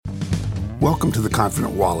Welcome to The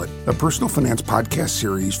Confident Wallet, a personal finance podcast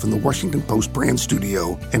series from the Washington Post brand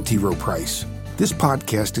studio and T. Rowe Price. This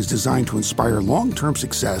podcast is designed to inspire long-term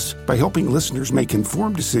success by helping listeners make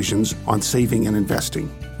informed decisions on saving and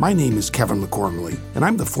investing. My name is Kevin McCormley, and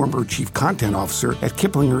I'm the former Chief Content Officer at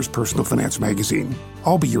Kiplinger's Personal Finance Magazine.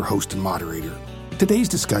 I'll be your host and moderator. Today's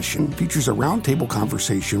discussion features a roundtable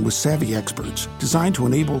conversation with savvy experts designed to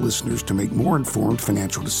enable listeners to make more informed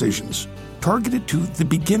financial decisions. Targeted to the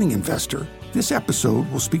beginning investor, this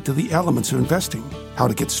episode will speak to the elements of investing, how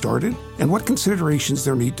to get started, and what considerations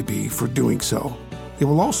there need to be for doing so. It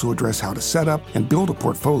will also address how to set up and build a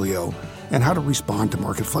portfolio and how to respond to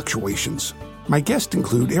market fluctuations. My guests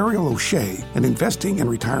include Ariel O'Shea, an investing and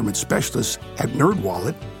retirement specialist at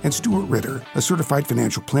NerdWallet, and Stuart Ritter, a certified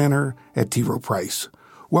financial planner at T. Rowe Price.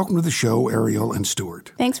 Welcome to the show, Ariel and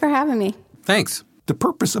Stuart. Thanks for having me. Thanks. The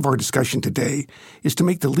purpose of our discussion today is to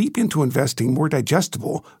make the leap into investing more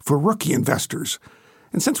digestible for rookie investors.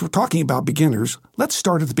 And since we're talking about beginners, let's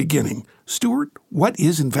start at the beginning. Stuart, what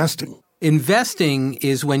is investing? Investing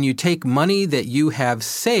is when you take money that you have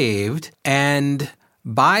saved and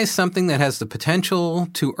buy something that has the potential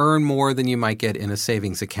to earn more than you might get in a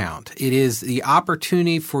savings account. It is the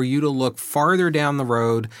opportunity for you to look farther down the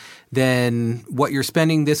road than what you're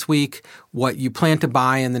spending this week, what you plan to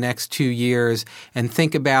buy in the next 2 years, and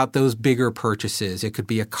think about those bigger purchases. It could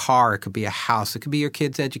be a car, it could be a house, it could be your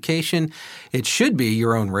kid's education. It should be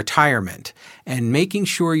your own retirement. And making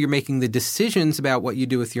sure you're making the decisions about what you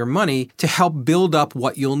do with your money to help build up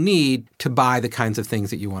what you'll need to buy the kinds of things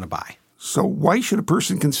that you want to buy. So why should a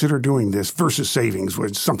person consider doing this versus savings,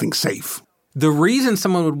 which is something safe? The reason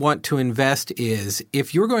someone would want to invest is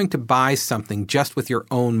if you're going to buy something just with your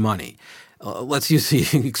own money. Let's use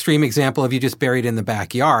the extreme example of you just buried in the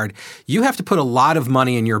backyard. You have to put a lot of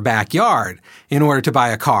money in your backyard in order to buy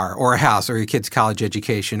a car or a house or your kid's college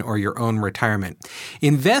education or your own retirement.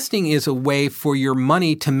 Investing is a way for your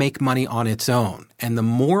money to make money on its own. And the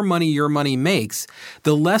more money your money makes,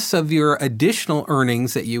 the less of your additional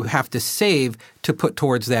earnings that you have to save to put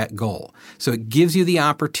towards that goal. So it gives you the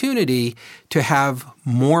opportunity to have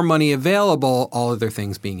more money available, all other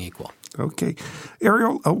things being equal. Okay.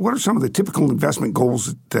 Ariel, what are some of the typical investment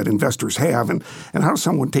goals that investors have, and how does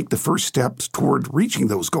someone take the first steps toward reaching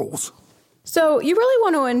those goals? So you really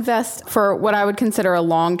want to invest for what I would consider a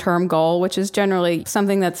long-term goal, which is generally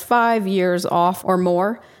something that's 5 years off or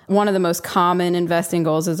more. One of the most common investing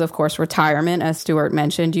goals is, of course, retirement. As Stuart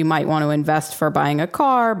mentioned, you might want to invest for buying a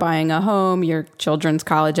car, buying a home, your children's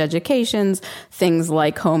college educations, things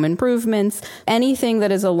like home improvements, anything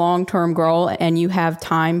that is a long-term goal and you have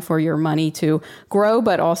time for your money to grow,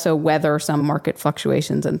 but also weather some market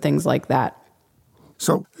fluctuations and things like that.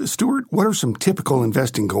 So, Stuart, what are some typical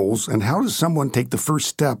investing goals and how does someone take the first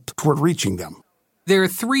step toward reaching them? There are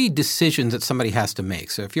 3 decisions that somebody has to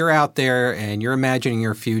make. So if you're out there and you're imagining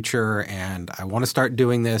your future and I want to start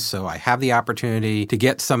doing this so I have the opportunity to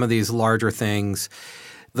get some of these larger things,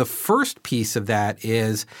 the first piece of that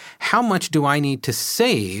is how much do I need to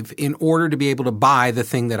save in order to be able to buy the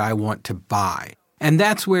thing that I want to buy? And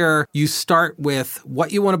that's where you start with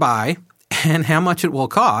what you want to buy and how much it will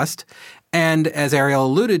cost. And as Ariel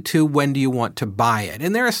alluded to, when do you want to buy it?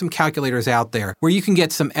 And there are some calculators out there where you can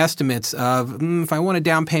get some estimates of, if I want a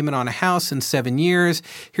down payment on a house in 7 years,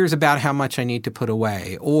 here's about how much I need to put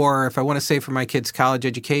away. Or if I want to save for my kid's college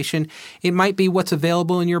education, it might be what's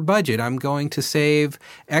available in your budget. I'm going to save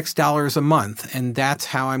X dollars a month, and that's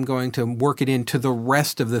how I'm going to work it into the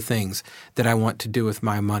rest of the things that I want to do with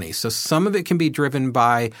my money. So some of it can be driven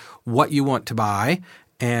by what you want to buy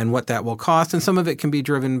and what that will cost. And some of it can be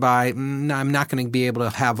driven by, I'm not going to be able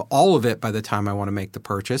to have all of it by the time I want to make the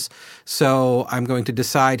purchase. So I'm going to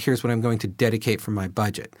decide, here's what I'm going to dedicate from my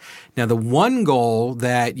budget. Now, the one goal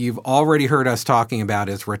that you've already heard us talking about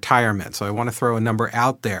is retirement. So I want to throw a number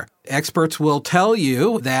out there. Experts will tell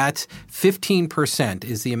you that 15%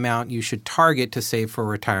 is the amount you should target to save for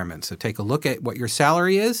retirement. So take a look at what your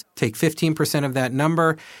salary is, take 15% of that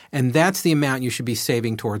number, and that's the amount you should be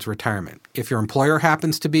saving towards retirement. If your employer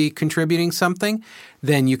happens to be contributing something,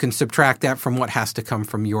 then you can subtract that from what has to come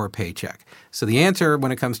from your paycheck. So the answer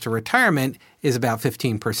when it comes to retirement is about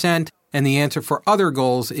 15%. And the answer for other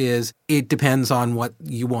goals is it depends on what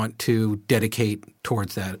you want to dedicate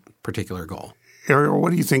towards that particular goal. Ariel, what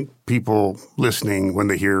do you think people listening when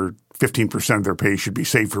they hear 15% of their pay should be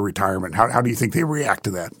saved for retirement? How do you think they react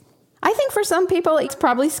to that? I think for some people, it's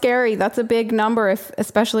probably scary. That's a big number,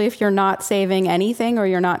 especially if you're not saving anything or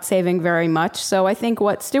you're not saving very much. So I think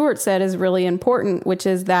what Stuart said is really important, which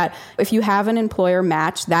is that if you have an employer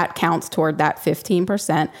match, that counts toward that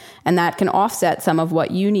 15%, and that can offset some of what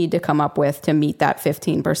you need to come up with to meet that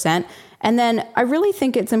 15%. And then I really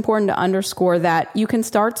think it's important to underscore that you can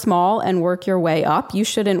start small and work your way up. You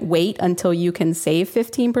shouldn't wait until you can save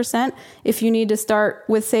 15% if you need to start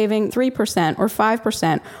with saving 3% or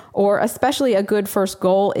 5%, or especially a good first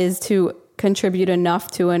goal is to contribute enough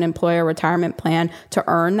to an employer retirement plan to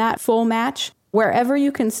earn that full match. Wherever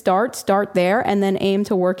you can start there and then aim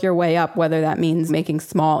to work your way up, whether that means making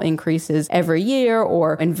small increases every year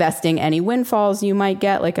or investing any windfalls you might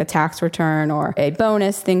get, like a tax return or a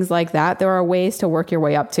bonus, things like that. There are ways to work your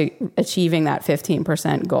way up to achieving that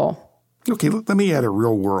 15% goal. Okay, let me add a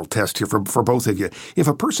real-world test here for both of you. If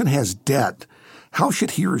a person has debt, how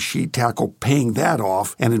should he or she tackle paying that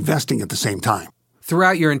off and investing at the same time?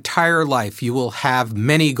 Throughout your entire life, you will have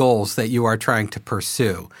many goals that you are trying to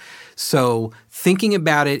pursue. So thinking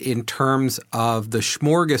about it in terms of the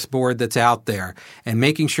smorgasbord that's out there and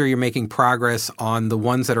making sure you're making progress on the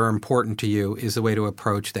ones that are important to you is the way to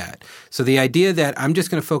approach that. So the idea that I'm just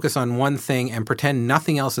going to focus on one thing and pretend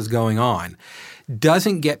nothing else is going on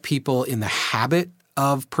doesn't get people in the habit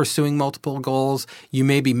of pursuing multiple goals. You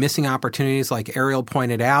may be missing opportunities, like Ariel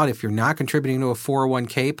pointed out, if you're not contributing to a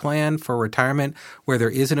 401k plan for retirement where there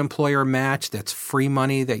is an employer match, that's free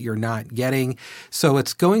money that you're not getting. So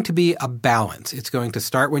it's going to be a balance. It's going to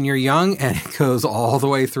start when you're young and it goes all the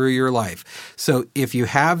way through your life. So if you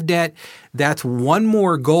have debt, that's one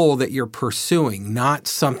more goal that you're pursuing, not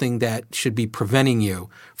something that should be preventing you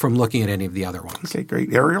from looking at any of the other ones. Okay,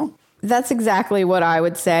 great. Ariel? That's exactly what I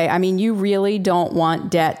would say. I mean, you really don't want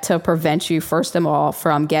debt to prevent you, first of all,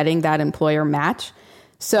 from getting that employer match.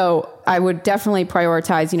 So I would definitely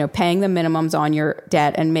prioritize, paying the minimums on your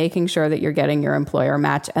debt and making sure that you're getting your employer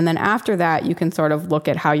match. And then after that, you can sort of look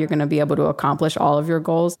at how you're going to be able to accomplish all of your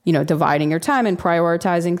goals, dividing your time and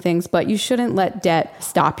prioritizing things. But you shouldn't let debt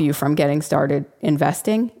stop you from getting started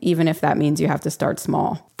investing, even if that means you have to start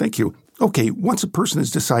small. Thank you. Okay, once a person has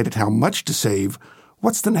decided how much to save,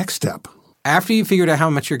 what's the next step? After you've figured out how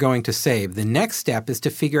much you're going to save, the next step is to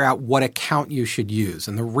figure out what account you should use.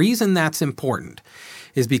 And the reason that's important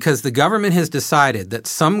is because the government has decided that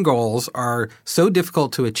some goals are so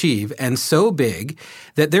difficult to achieve and so big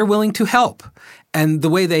that they're willing to help. And the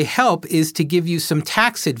way they help is to give you some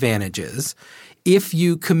tax advantages if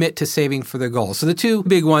you commit to saving for the goal. So the two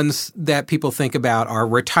big ones that people think about are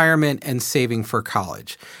retirement and saving for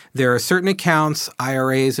college. There are certain accounts,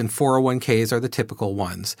 IRAs and 401ks are the typical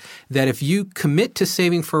ones, that if you commit to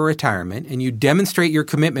saving for retirement and you demonstrate your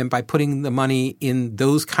commitment by putting the money in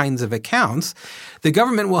those kinds of accounts, the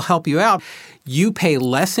government will help you out. You pay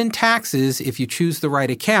less in taxes if you choose the right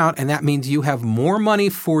account, and that means you have more money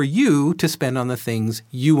for you to spend on the things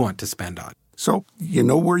you want to spend on. So you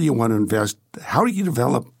know where you want to invest. How do you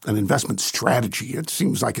develop an investment strategy? It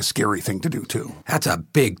seems like a scary thing to do, too. That's a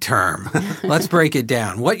big term. Let's break it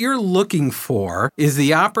down. What you're looking for is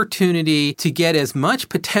the opportunity to get as much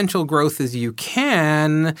potential growth as you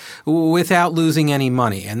can without losing any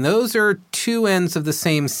money. And those are two ends of the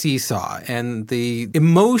same seesaw. And the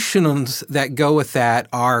emotions that go with that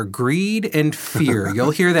are greed and fear.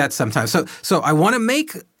 You'll hear that sometimes. So I want to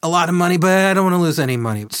make a lot of money, but I don't want to lose any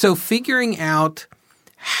money. So figuring out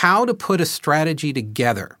how to put a strategy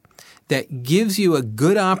together that gives you a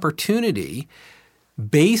good opportunity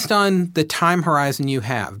based on the time horizon you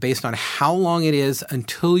have, based on how long it is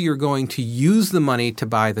until you're going to use the money to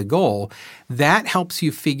buy the goal, that helps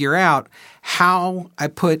you figure out how I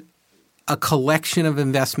put a collection of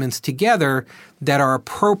investments together that are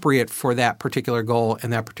appropriate for that particular goal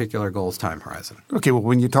and that particular goal's time horizon. Okay, well,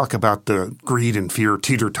 when you talk about the greed and fear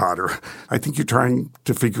teeter-totter, I think you're trying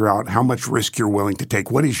to figure out how much risk you're willing to take.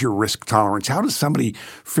 What is your risk tolerance? How does somebody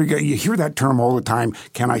figure – you hear that term all the time,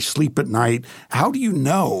 can I sleep at night? How do you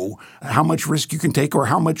know how much risk you can take or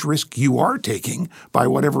how much risk you are taking by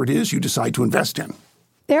whatever it is you decide to invest in?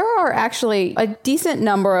 There are actually a decent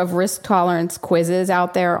number of risk tolerance quizzes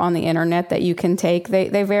out there on the internet that you can take.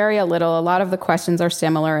 They vary a little. A lot of the questions are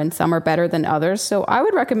similar and some are better than others. So I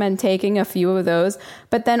would recommend taking a few of those.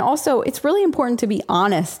 But then also it's really important to be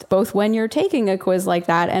honest, both when you're taking a quiz like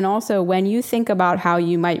that and also when you think about how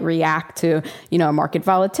you might react to, market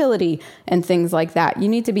volatility and things like that. You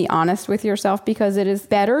need to be honest with yourself because it is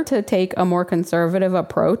better to take a more conservative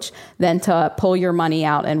approach than to pull your money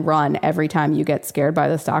out and run every time you get scared by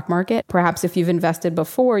the stock market. Perhaps if you've invested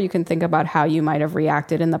before, you can think about how you might have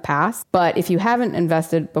reacted in the past. But if you haven't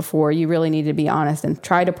invested before, you really need to be honest and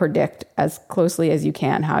try to predict as closely as you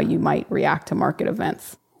can how you might react to market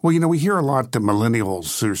events. Well, we hear a lot of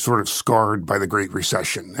millennials who are sort of scarred by the Great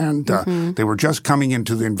Recession, and they were just coming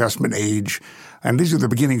into the investment age, and these are the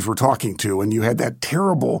beginnings we're talking to, and you had that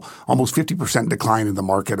terrible, almost 50% decline in the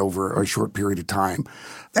market over a short period of time.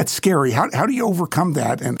 That's scary. How do you overcome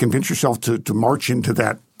that and convince yourself to march into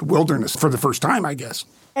that wilderness for the first time, I guess?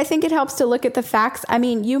 I think it helps to look at the facts. I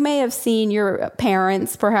mean, you may have seen your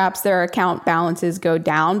parents, perhaps their account balances go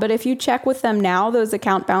down, but if you check with them now, those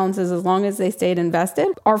account balances, as long as they stayed invested,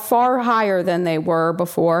 are far higher than they were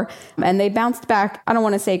before. And they bounced back, I don't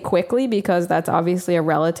want to say quickly because that's obviously a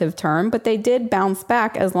relative term, but they did bounce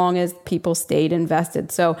back as long as people stayed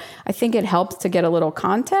invested. So I think it helps to get a little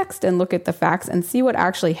context and look at the facts and see what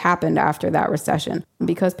actually happened after that recession,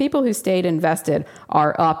 because people who stayed invested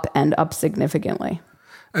are up and up significantly.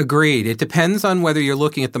 Agreed. It depends on whether you're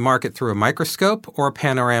looking at the market through a microscope or a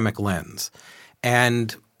panoramic lens.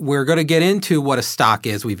 And we're going to get into what a stock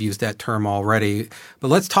is. We've used that term already. But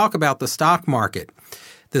let's talk about the stock market.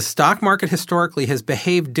 The stock market historically has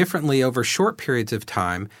behaved differently over short periods of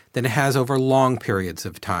time than it has over long periods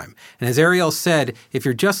of time. And as Ariel said, if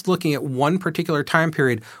you're just looking at one particular time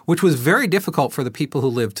period, which was very difficult for the people who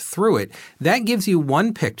lived through it, that gives you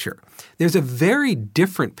one picture. There's a very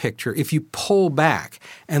different picture if you pull back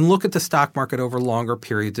and look at the stock market over longer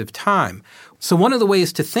periods of time. So one of the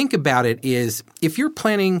ways to think about it is if you're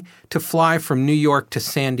planning to fly from New York to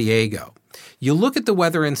San Diego, you look at the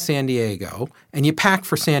weather in San Diego and you pack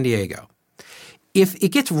for San Diego. If it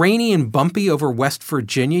gets rainy and bumpy over West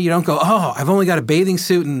Virginia, you don't go, oh, I've only got a bathing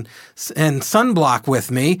suit and sunblock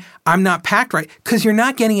with me. I'm not packed right, because you're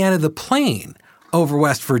not getting out of the plane over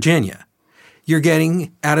West Virginia. You're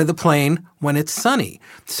getting out of the plane when it's sunny.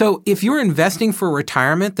 So if you're investing for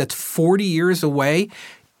retirement that's 40 years away,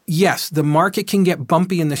 yes, the market can get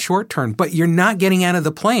bumpy in the short term, but you're not getting out of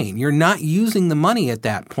the plane. You're not using the money at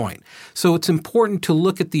that point. So it's important to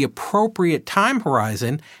look at the appropriate time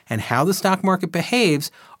horizon and how the stock market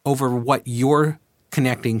behaves over what you're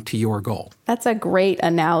connecting to your goal. That's a great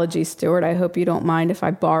analogy, Stuart. I hope you don't mind if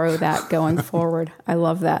I borrow that going forward. I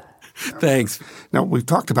love that. Thanks. Now, we've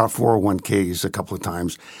talked about 401ks a couple of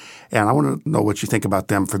times, and I want to know what you think about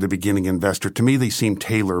them for the beginning investor. To me, they seem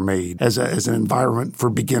tailor-made as an environment for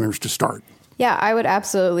beginners to start. Yeah, I would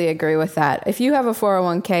absolutely agree with that. If you have a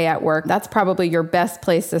 401k at work, that's probably your best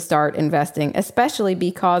place to start investing, especially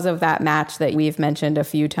because of that match that we've mentioned a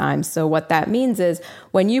few times. So what that means is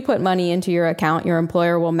when you put money into your account, your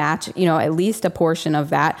employer will match, at least a portion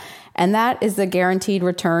of that. And that is the guaranteed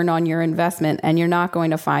return on your investment. And you're not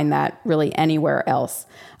going to find that really anywhere else.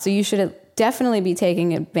 So you should definitely be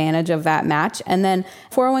taking advantage of that match. And then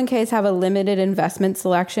 401ks have a limited investment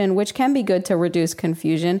selection, which can be good to reduce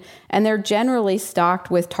confusion. And they're generally stocked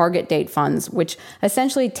with target date funds, which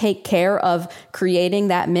essentially take care of creating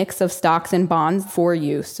that mix of stocks and bonds for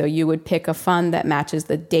you. So you would pick a fund that matches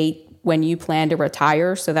the date when you plan to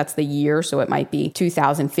retire. So that's the year. So it might be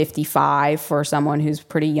 2055 for someone who's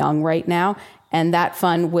pretty young right now. And that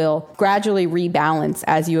fund will gradually rebalance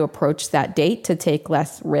as you approach that date to take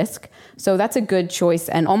less risk. So that's a good choice.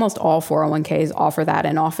 And almost all 401ks offer that.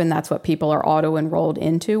 And often that's what people are auto-enrolled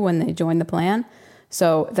into when they join the plan.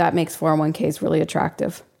 So that makes 401ks really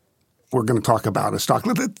attractive. We're going to talk about a stock.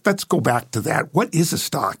 Let's go back to that. What is a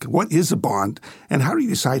stock? What is a bond? And how do you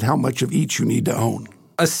decide how much of each you need to own?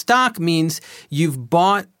 A stock means you've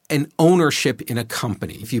bought an ownership in a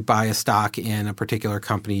company. If you buy a stock in a particular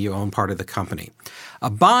company, you own part of the company.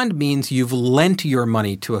 A bond means you've lent your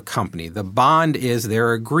money to a company. The bond is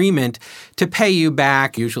their agreement to pay you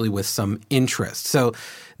back, usually with some interest. So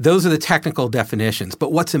those are the technical definitions.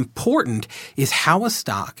 But what's important is how a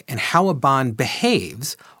stock and how a bond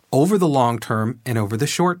behaves over the long term and over the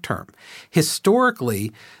short term.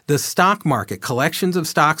 Historically, the stock market, collections of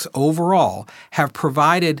stocks overall, have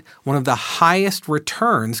provided one of the highest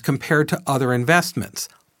returns compared to other investments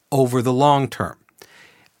over the long term.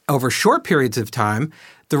 Over short periods of time,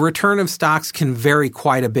 the return of stocks can vary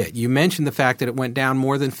quite a bit. You mentioned the fact that it went down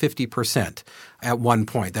more than 50% at one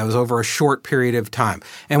point. That was over a short period of time.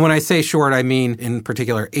 And when I say short, I mean in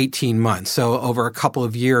particular 18 months. So over a couple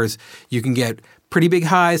of years, you can get pretty big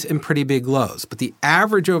highs and pretty big lows. But the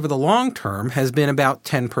average over the long term has been about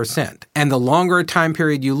 10%. And the longer a time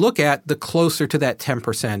period you look at, the closer to that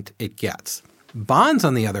 10% it gets. Bonds,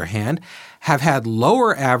 on the other hand, have had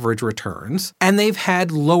lower average returns, and they've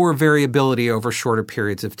had lower variability over shorter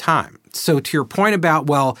periods of time. So to your point about,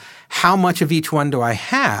 well, how much of each one do I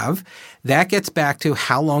have? That gets back to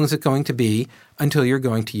how long is it going to be until you're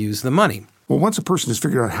going to use the money. Well, once a person has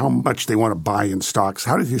figured out how much they want to buy in stocks,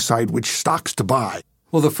 how do you decide which stocks to buy?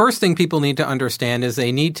 Well, the first thing people need to understand is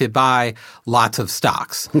they need to buy lots of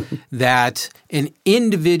stocks. That an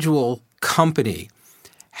individual company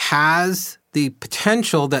has the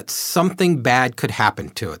potential that something bad could happen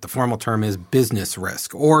to it. The formal term is business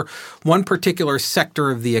risk. Or one particular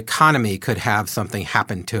sector of the economy could have something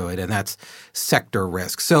happen to it, and that's sector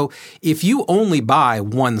risk. So if you only buy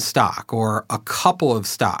one stock or a couple of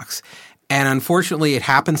stocks, and unfortunately, it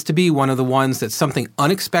happens to be one of the ones that something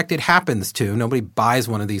unexpected happens to. Nobody buys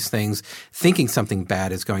one of these things thinking something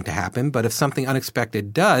bad is going to happen. But if something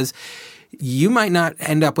unexpected does, you might not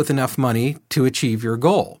end up with enough money to achieve your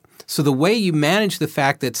goal. So the way you manage the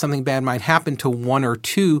fact that something bad might happen to one or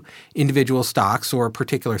two individual stocks or a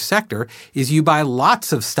particular sector is you buy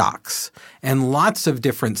lots of stocks and lots of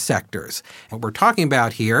different sectors. What we're talking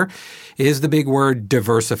about here is the big word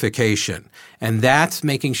diversification. And that's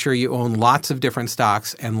making sure you own lots of different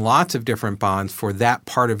stocks and lots of different bonds for that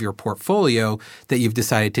part of your portfolio that you've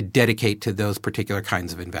decided to dedicate to those particular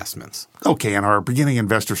kinds of investments. Okay, and our beginning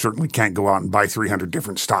investor certainly can't go out and buy 300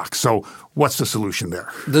 different stocks. So what's the solution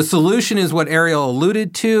there? The solution is what Ariel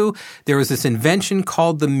alluded to. There was this invention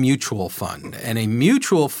called the mutual fund. And a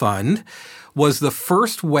mutual fund was the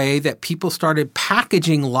first way that people started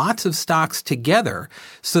packaging lots of stocks together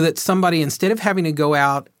so that somebody, instead of having to go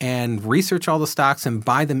out and research all the stocks and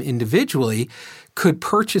buy them individually, could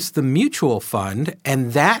purchase the mutual fund,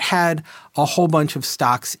 and that had a whole bunch of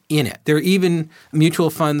stocks in it. There are even mutual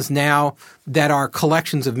funds now that are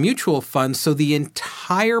collections of mutual funds, so the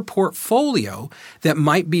entire portfolio that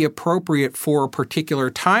might be appropriate for a particular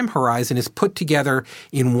time horizon is put together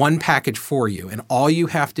in one package for you. And all you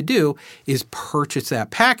have to do is purchase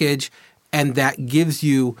that package, and that gives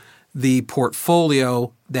you the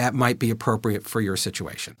portfolio that might be appropriate for your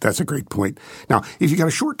situation. That's a great point. Now, if you got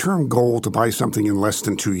a short-term goal to buy something in less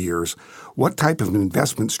than 2 years, what type of an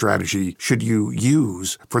investment strategy should you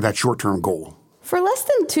use for that short-term goal? For less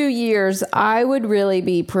than 2 years, I would really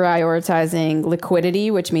be prioritizing liquidity,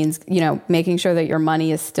 which means, making sure that your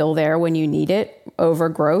money is still there when you need it over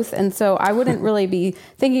growth. And so I wouldn't really be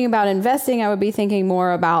thinking about investing. I would be thinking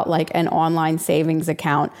more about like an online savings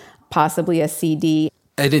account, possibly a CD.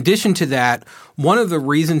 In addition to that, one of the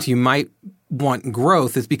reasons you might want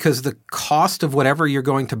growth is because the cost of whatever you're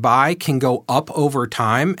going to buy can go up over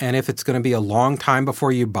time. And if it's going to be a long time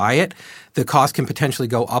before you buy it, the cost can potentially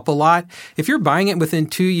go up a lot. If you're buying it within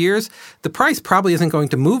 2 years, the price probably isn't going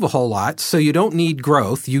to move a whole lot. So you don't need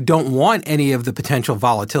growth. You don't want any of the potential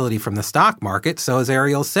volatility from the stock market. So as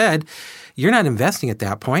Ariel said, you're not investing at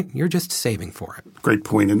that point. You're just saving for it. Great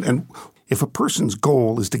point. And if a person's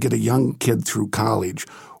goal is to get a young kid through college,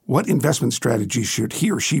 what investment strategy should he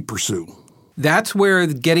or she pursue? That's where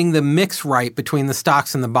getting the mix right between the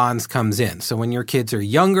stocks and the bonds comes in. So when your kids are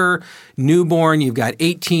younger, newborn, you've got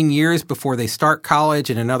 18 years before they start college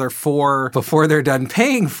and another 4 before they're done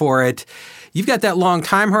paying for it. You've got that long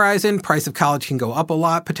time horizon. Price of college can go up a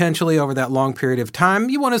lot potentially over that long period of time.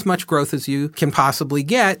 You want as much growth as you can possibly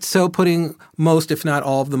get. So putting most, if not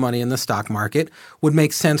all, of the money in the stock market would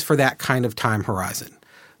make sense for that kind of time horizon.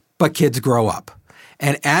 But kids grow up.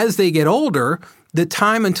 And as they get older, the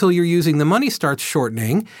time until you're using the money starts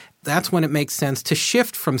shortening. That's when it makes sense to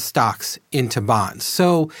shift from stocks into bonds.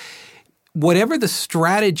 So whatever the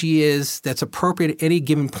strategy is that's appropriate at any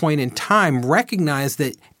given point in time, recognize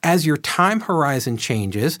that as your time horizon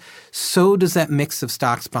changes, so does that mix of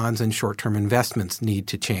stocks, bonds, and short-term investments need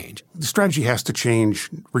to change. The strategy has to change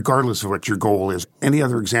regardless of what your goal is. Any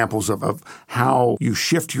other examples of how you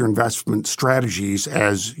shift your investment strategies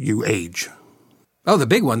as you age? Oh, the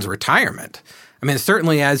big one's retirement. I mean,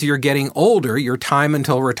 certainly as you're getting older, your time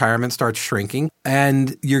until retirement starts shrinking,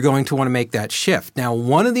 and you're going to want to make that shift. Now,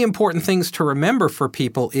 one of the important things to remember for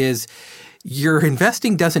people is your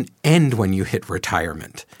investing doesn't end when you hit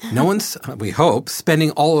retirement. No one's, we hope, spending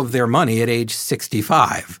all of their money at age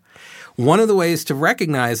 65. One of the ways to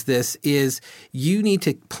recognize this is you need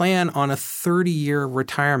to plan on a 30-year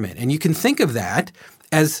retirement. And you can think of that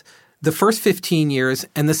as the first 15 years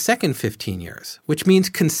and the second 15 years, which means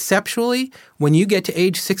conceptually, when you get to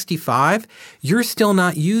age 65, you're still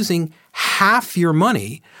not using half your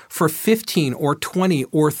money for 15 or 20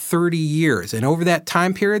 or 30 years. And over that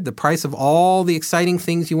time period, the price of all the exciting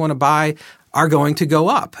things you want to buy are going to go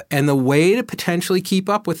up. And the way to potentially keep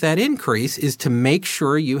up with that increase is to make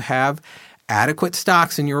sure you have adequate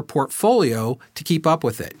stocks in your portfolio to keep up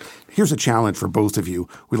with it. Here's a challenge for both of you.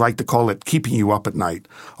 We like to call it keeping you up at night.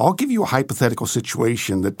 I'll give you a hypothetical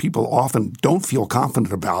situation that people often don't feel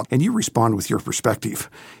confident about, and you respond with your perspective.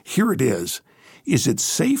 Here it is. Is it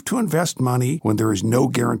safe to invest money when there is no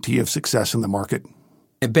guarantee of success in the market?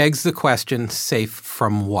 It begs the question, safe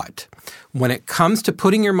from what? When it comes to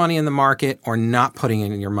putting your money in the market or not putting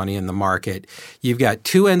in your money in the market, you've got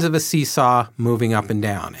two ends of a seesaw moving up and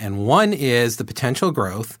down. And one is the potential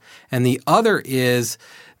growth, and the other is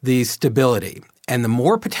the stability. And the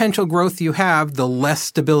more potential growth you have, the less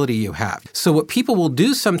stability you have. So what people will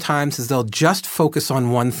do sometimes is they'll just focus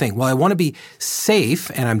on one thing. Well, I want to be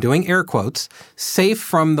safe, and I'm doing air quotes, safe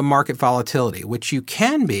from the market volatility, which you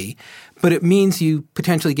can be, but it means you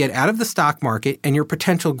potentially get out of the stock market and your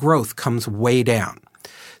potential growth comes way down.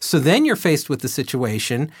 So then you're faced with the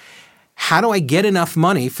situation, how do I get enough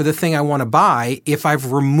money for the thing I want to buy if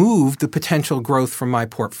I've removed the potential growth from my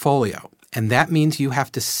portfolio? And that means you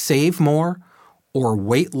have to save more or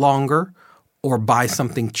wait longer or buy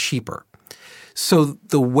something cheaper. So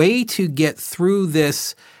the way to get through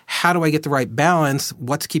this, how do I get the right balance,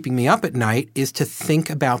 what's keeping me up at night, is to think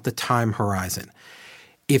about the time horizon.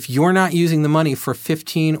 If you're not using the money for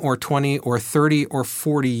 15 or 20 or 30 or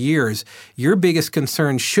 40 years, your biggest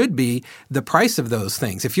concern should be the price of those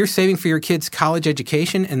things. If you're saving for your kids' college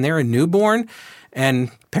education and they're a newborn,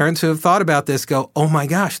 and parents who have thought about this go, oh my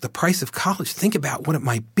gosh, the price of college, think about what it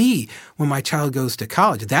might be when my child goes to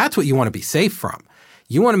college. That's what you want to be safe from.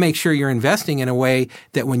 You want to make sure you're investing in a way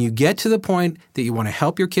that when you get to the point that you want to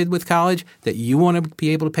help your kid with college, that you want to be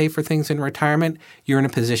able to pay for things in retirement, you're in a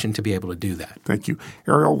position to be able to do that. Thank you.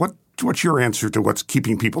 Ariel, what's your answer to what's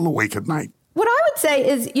keeping people awake at night? What I would say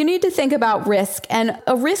is you need to think about risk. And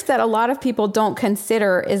a risk that a lot of people don't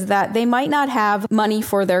consider is that they might not have money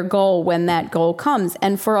for their goal when that goal comes.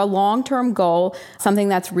 And for a long-term goal, something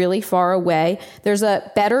that's really far away, there's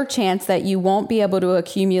a better chance that you won't be able to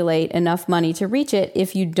accumulate enough money to reach it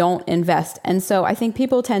if you don't invest. And so I think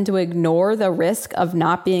people tend to ignore the risk of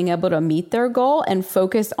not being able to meet their goal and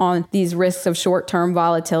focus on these risks of short-term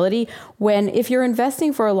volatility, when if you're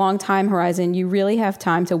investing for a long time horizon, you really have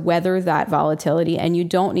time to weather that volatility and you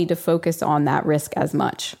don't need to focus on that risk as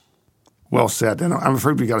much. Well said. And I'm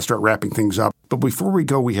afraid we got to start wrapping things up. But before we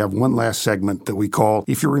go, we have one last segment that we call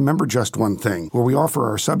If You Remember Just One Thing, where we offer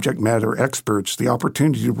our subject matter experts the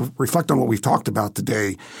opportunity to reflect on what we've talked about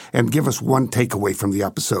today and give us one takeaway from the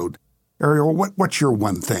episode. Ariel, what's your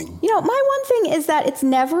one thing? My one thing is that it's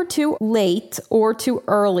never too late or too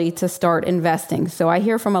early to start investing. So I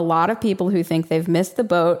hear from a lot of people who think they've missed the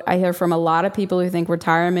boat. I hear from a lot of people who think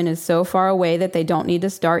retirement is so far away that they don't need to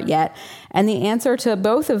start yet. And the answer to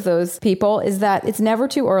both of those people is that it's never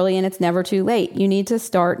too early and it's never too late. You need to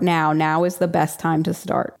start now. Now is the best time to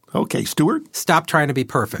start. Okay, Stuart? Stop trying to be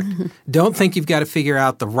perfect. Don't think you've got to figure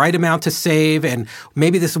out the right amount to save and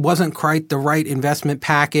maybe this wasn't quite the right investment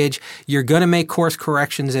package. You're going to make course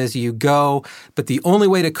corrections as you go, but the only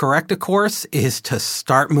way to correct a course is to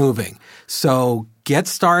start moving. So get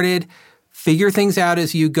started, figure things out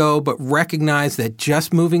as you go, but recognize that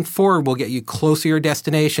just moving forward will get you closer to your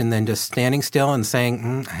destination than just standing still and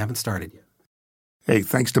saying, I haven't started yet. Hey,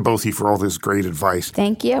 thanks to both of you for all this great advice.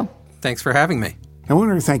 Thank you. Thanks for having me. I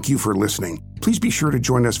want to thank you for listening. Please be sure to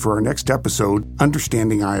join us for our next episode,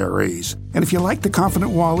 Understanding IRAs. And if you like The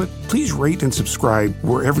Confident Wallet, please rate and subscribe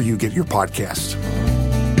wherever you get your podcasts.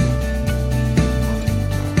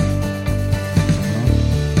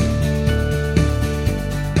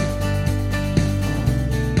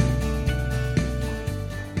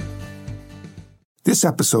 This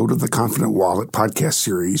episode of the Confident Wallet podcast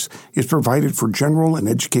series is provided for general and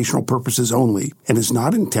educational purposes only and is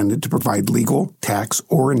not intended to provide legal, tax,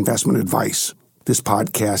 or investment advice. This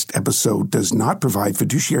podcast episode does not provide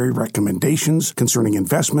fiduciary recommendations concerning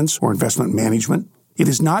investments or investment management. It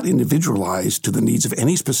is not individualized to the needs of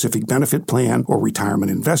any specific benefit plan or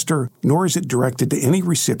retirement investor, nor is it directed to any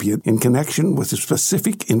recipient in connection with a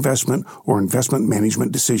specific investment or investment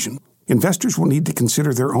management decision. Investors will need to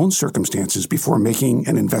consider their own circumstances before making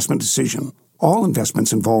an investment decision. All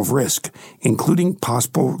investments involve risk, including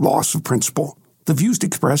possible loss of principal. The views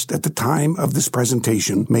expressed at the time of this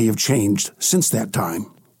presentation may have changed since that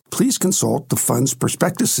time. Please consult the fund's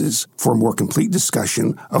prospectuses for a more complete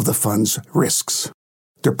discussion of the fund's risks.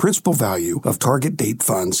 The principal value of target date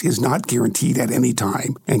funds is not guaranteed at any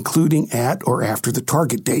time, including at or after the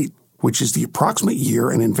target date, which is the approximate year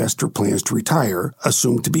an investor plans to retire,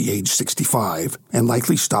 assumed to be age 65, and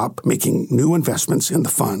likely stop making new investments in the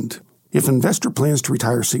fund. If an investor plans to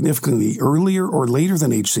retire significantly earlier or later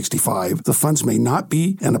than age 65, the funds may not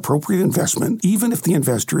be an appropriate investment, even if the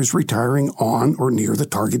investor is retiring on or near the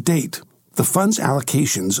target date. The fund's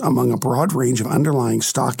allocations among a broad range of underlying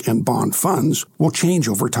stock and bond funds will change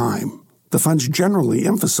over time. The funds generally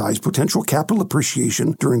emphasize potential capital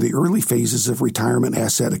appreciation during the early phases of retirement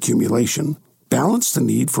asset accumulation. balance the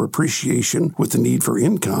need for appreciation with the need for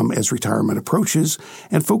income as retirement approaches,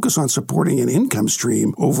 and focus on supporting an income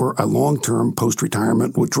stream over a long-term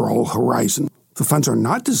post-retirement withdrawal horizon. The funds are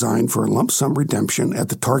not designed for a lump sum redemption at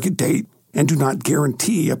the target date and do not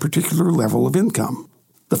guarantee a particular level of income.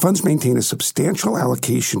 The funds maintain a substantial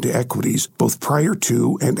allocation to equities both prior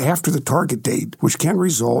to and after the target date, which can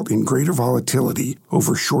result in greater volatility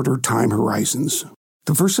over shorter time horizons.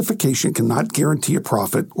 Diversification cannot guarantee a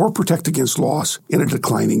profit or protect against loss in a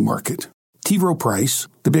declining market. T. Rowe Price,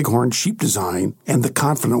 the Bighorn Sheep Design, and the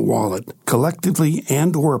Confident Wallet, collectively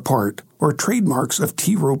and or apart, are trademarks of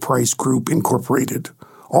T. Rowe Price Group, Incorporated.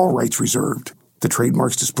 All rights reserved. The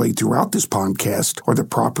trademarks displayed throughout this podcast are the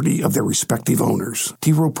property of their respective owners.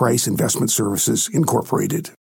 T. Rowe Price Investment Services, Incorporated.